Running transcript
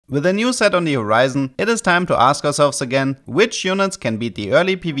With a new set on the horizon, it is time to ask ourselves again, which units can beat the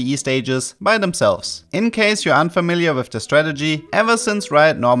early PvE stages by themselves. In case you're unfamiliar with the strategy, ever since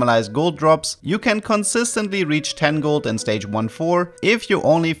Riot normalized gold drops, you can consistently reach 10 gold in stage 1-4 if you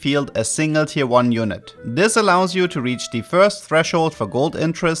only field a single tier 1 unit. This allows you to reach the first threshold for gold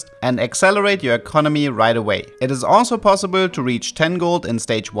interest and accelerate your economy right away. It is also possible to reach 10 gold in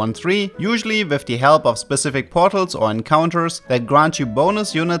stage 1-3, usually with the help of specific portals or encounters that grant you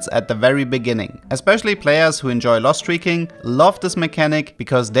bonus units at the very beginning. Especially players who enjoy loss streaking love this mechanic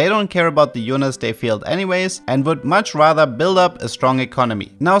because they don't care about the units they field anyways and would much rather build up a strong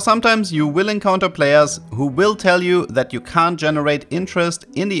economy. Now sometimes you will encounter players who will tell you that you can't generate interest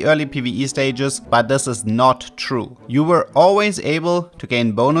in the early PvE stages, but this is not true. You were always able to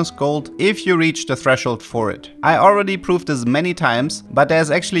gain bonus gold if you reach the threshold for it. I already proved this many times, but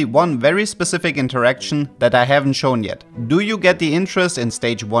there's actually one very specific interaction that I haven't shown yet. Do you get the interest in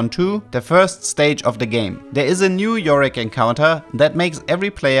stage 1-2, the first stage of the game? There is a new Yorick encounter that makes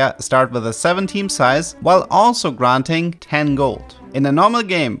every player start with a 7 team size while also granting 10 gold. In a normal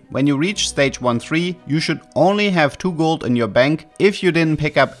game, when you reach stage 1-3, you should only have 2 gold in your bank if you didn't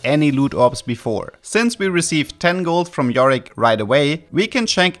pick up any loot orbs before. Since we received 10 gold from Yorick right away, we can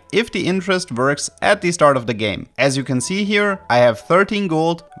check if the interest works at the start of the game. As you can see here, I have 13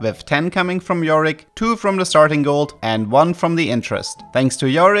 gold with 10 coming from Yorick, 2 from the starting gold and 1 from the interest. Thanks to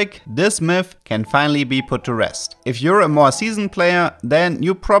Yorick, this myth can finally be put to rest. If you're a more seasoned player, then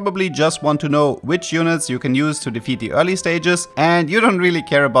you probably just want to know which units you can use to defeat the early stages and you don't really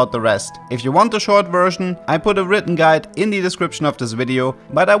care about the rest. If you want the short version, I put a written guide in the description of this video,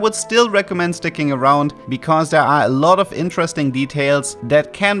 but I would still recommend sticking around because there are a lot of interesting details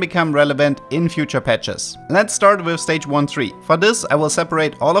that can become relevant in future patches. Let's start with stage 1-3. For this, I will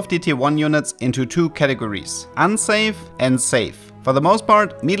separate all of the tier 1 units into 2 categories: unsafe and safe. For the most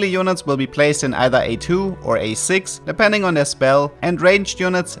part, melee units will be placed in either A2 or A6, depending on their spell, and ranged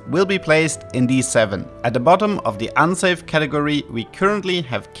units will be placed in D7. At the bottom of the unsafe category, we currently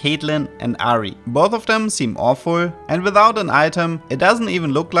have Caitlyn and Ahri. Both of them seem awful, and without an item, it doesn't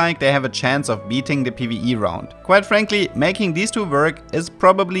even look like they have a chance of beating the PvE round. Quite frankly, making these two work is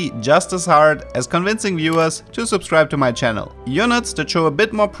probably just as hard as convincing viewers to subscribe to my channel. Units that show a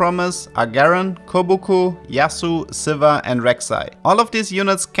bit more promise are Garen, Kobuko, Yasuo, Sivir and Rek'Sai. All of these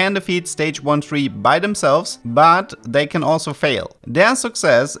units can defeat stage 1-3 by themselves, but they can also fail. Their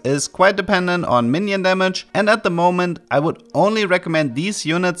success is quite dependent on minion damage, and at the moment I would only recommend these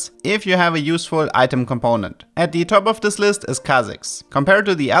units if you have a useful item component. At the top of this list is Kha'Zix. Compared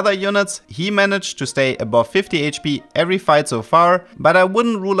to the other units, he managed to stay above 50 HP every fight so far, but I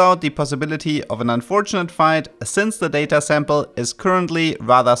wouldn't rule out the possibility of an unfortunate fight since the data sample is currently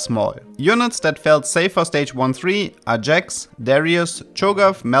rather small. Units that felt safe for stage 1-3 are Jax, Darius,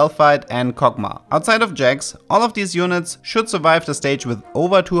 Cho'Gath, Malphite and Kog'Maw. Outside of Jax, all of these units should survive the stage with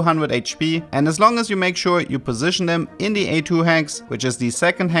over 200 HP, and as long as you make sure you position them in the A2 hex, which is the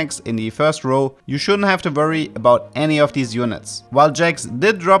second hex in the first row, you shouldn't have to worry about any of these units. While Jax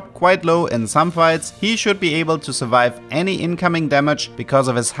did drop quite low in some fights, he should be able to survive any incoming damage because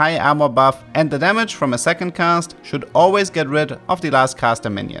of his high armor buff, and the damage from a second cast should always get rid of the last caster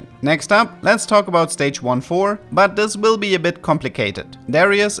minion. Next up, let's talk about stage 1-4, but this will be a bit complicated.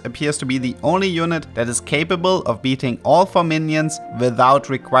 Darius appears to be the only unit that is capable of beating all 4 minions without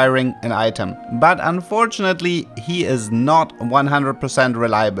requiring an item, but unfortunately he is not 100%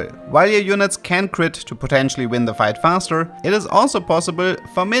 reliable. While your units can crit to potentially win the fight faster, it is also possible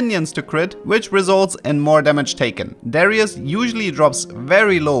for minions to crit, which results in more damage taken. Darius usually drops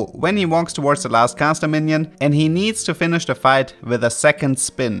very low when he walks towards the last caster minion, and he needs to finish the fight with a second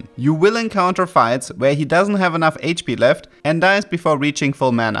spin. You will encounter fights where he doesn't have enough HP left and dies before reaching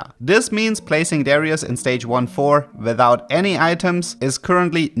full mana. This means placing Darius in stage 1-4 without any items is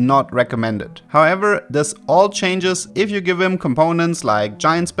currently not recommended. However, this all changes if you give him components like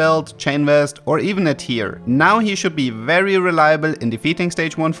Giant's Belt, Chain Vest or even a tier. Now he should be very reliable in defeating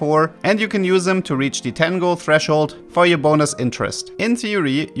stage 1-4, and you can use him to reach the 10 gold threshold for your bonus interest. In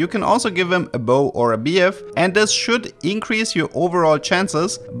theory, you can also give him a bow or a BF, and this should increase your overall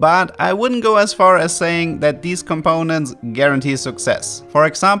chances, but I wouldn't go as far as saying that these components guarantee success. For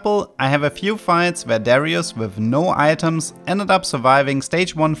example, I have a few fights where Darius with no items ended up surviving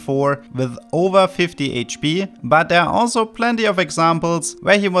stage 1-4 with over 50 HP, but there are also plenty of examples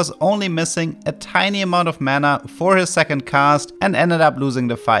where he was was only missing a tiny amount of mana for his second cast and ended up losing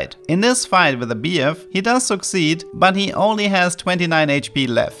the fight. In this fight with the BF, he does succeed, but he only has 29 HP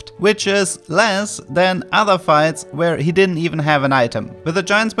left, which is less than other fights where he didn't even have an item. With a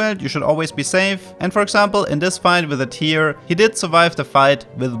Giants build, you should always be safe, and for example, in this fight with a tier, he did survive the fight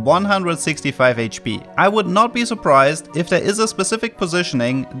with 165 HP. I would not be surprised if there is a specific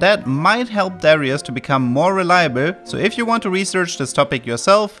positioning that might help Darius to become more reliable, so if you want to research this topic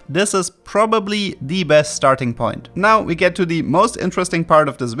yourself, this is probably the best starting point. Now we get to the most interesting part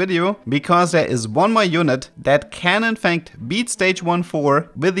of this video, because there is one more unit that can in fact beat stage 1-4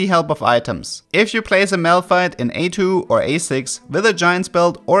 with the help of items. If you place a Malphite in A2 or A6 with a Giants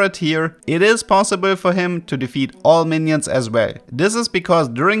build or a tier, it is possible for him to defeat all minions as well. This is because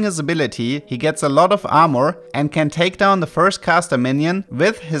during his ability he gets a lot of armor and can take down the first caster minion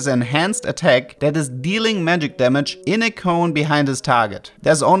with his enhanced attack that is dealing magic damage in a cone behind his target.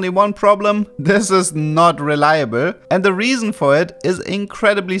 There's only one problem: this is not reliable, and the reason for it is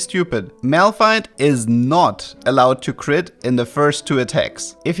incredibly stupid. Malphite is not allowed to crit in the first 2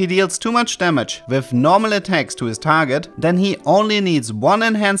 attacks. If he deals too much damage with normal attacks to his target, then he only needs 1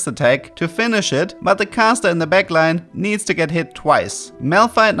 enhanced attack to finish it, but the caster in the backline needs to get hit twice.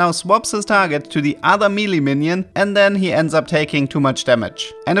 Malphite now swaps his target to the other melee minion, and then he ends up taking too much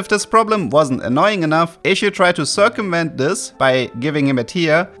damage. And if this problem wasn't annoying enough, if you try to circumvent this by giving him a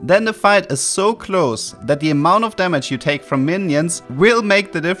tier, then the fight is so close that the amount of damage you take from minions will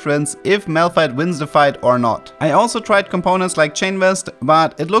make the difference if Malphite wins the fight or not. I also tried components like Chain Vest,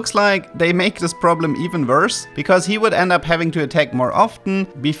 but it looks like they make this problem even worse, because he would end up having to attack more often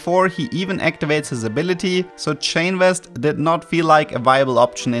before he even activates his ability, so Chain Vest did not feel like a viable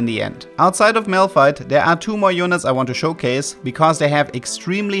option in the end. Outside of Malphite, there are 2 more units I want to showcase, because they have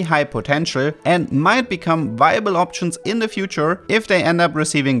extremely high potential and might become viable options in the future if they end up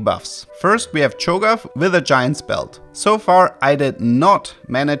receiving buffs. First, we have Cho'Gath with a Giants belt. So far, I did not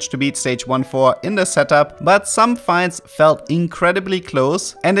manage to beat stage 1-4 in the setup, but some fights felt incredibly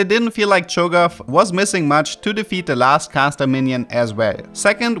close, and it didn't feel like Cho'Gath was missing much to defeat the last caster minion as well.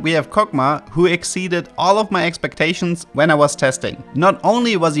 Second, we have Kog'Maw, who exceeded all of my expectations when I was testing. Not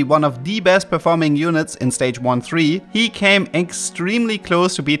only was he one of the best performing units in stage 1-3, he came extremely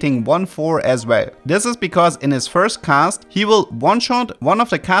close to beating 1-4 as well. This is because in his first cast, he will one-shot one of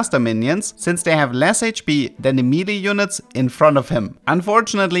the caster minions, since they have less HP than the melee units in front of him.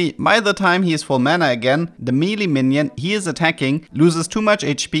 Unfortunately, by the time he is full mana again, the melee minion he is attacking loses too much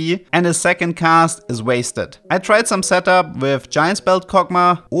HP and his second cast is wasted. I tried some setup with Giants belt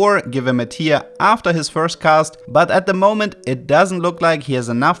Kog'Maw or give him a tier after his first cast, but at the moment it doesn't look like he has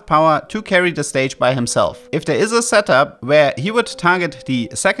enough power to carry the stage by himself. If there is a setup where he would target the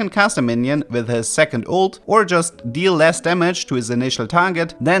second caster minion with his second ult or just deal less damage to his initial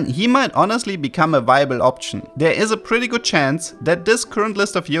target, then he might honestly become a viable option. There is a pretty good chance that this current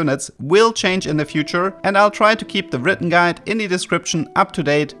list of units will change in the future, and I'll try to keep the written guide in the description up to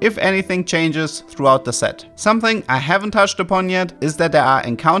date if anything changes throughout the set. Something I haven't touched upon yet is that there are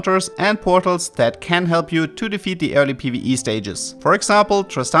encounters and portals that can help you to defeat the early PvE stages. For example,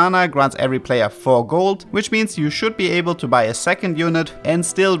 Tristana grants every player 4 gold, which means you should be able to buy a second unit and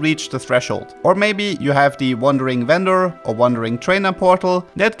still reach the threshold. Or maybe you have the Wandering Vendor or Wandering Trainer portal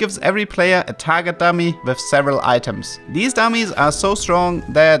that gives every player a target dummy with several items. These dummies are so strong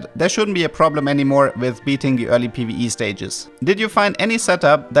that there shouldn't be a problem anymore with beating the early PvE stages. Did you find any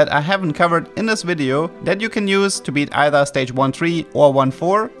setup that I haven't covered in this video that you can use to beat either stage 1-3 or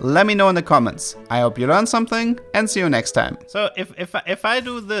 1-4? Let me know in the comments. I hope you learned something, and see you next time. So if I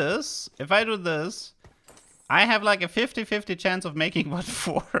do this, I have like a 50-50 chance of making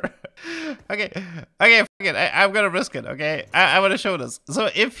 1-4. okay, fuck it. I'm gonna risk it, okay? I wanna show this. So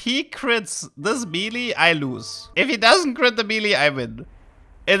if he crits this melee, I lose. If he doesn't crit the melee, I win.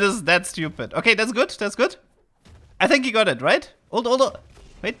 It is that stupid. Okay, that's good, that's good. I think he got it, right? Hold on.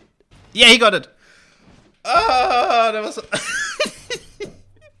 Wait. Yeah, he got it. Oh, that was...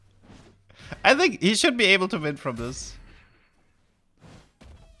 I think he should be able to win from this.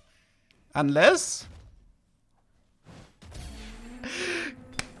 Unless...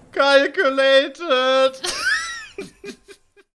 Calculated.